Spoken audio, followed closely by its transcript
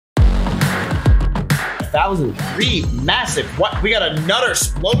1,003 massive. What? We got another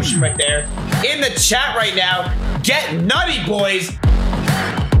explosion right there in the chat right now. Get nutty, boys.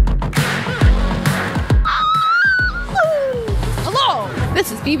 Hello,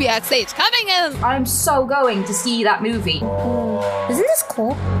 this is BBXH coming in. I'm so going to see that movie. Isn't this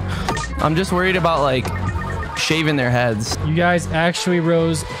cool? I'm just worried about like shaving their heads. You guys actually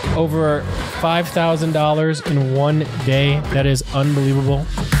rose over $5,000 in one day. That is unbelievable.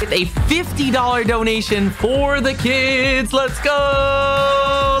 With a $50 donation for the kids. Let's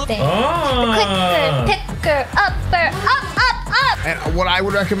go. Clicker, picker, upper, up. And what I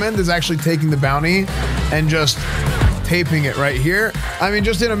would recommend is actually taking the bounty and just taping it right here. I mean,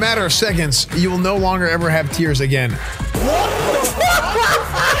 just in a matter of seconds, you will no longer ever have tears again.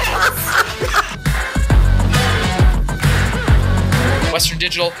 Western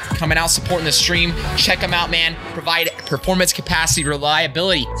Digital coming out supporting the stream. Check them out, man. Provide performance, capacity,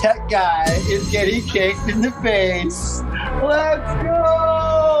 reliability. Tech guy is getting kicked in the face. Let's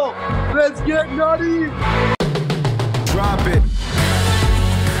go. Let's get nutty. Drop it.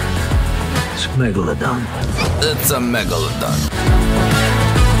 It's Megalodon. It's a Megalodon.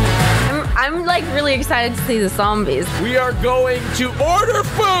 I'm like really excited to see the zombies. We are going to order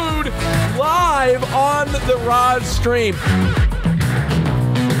food live on the Rod stream.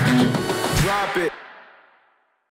 Drop it.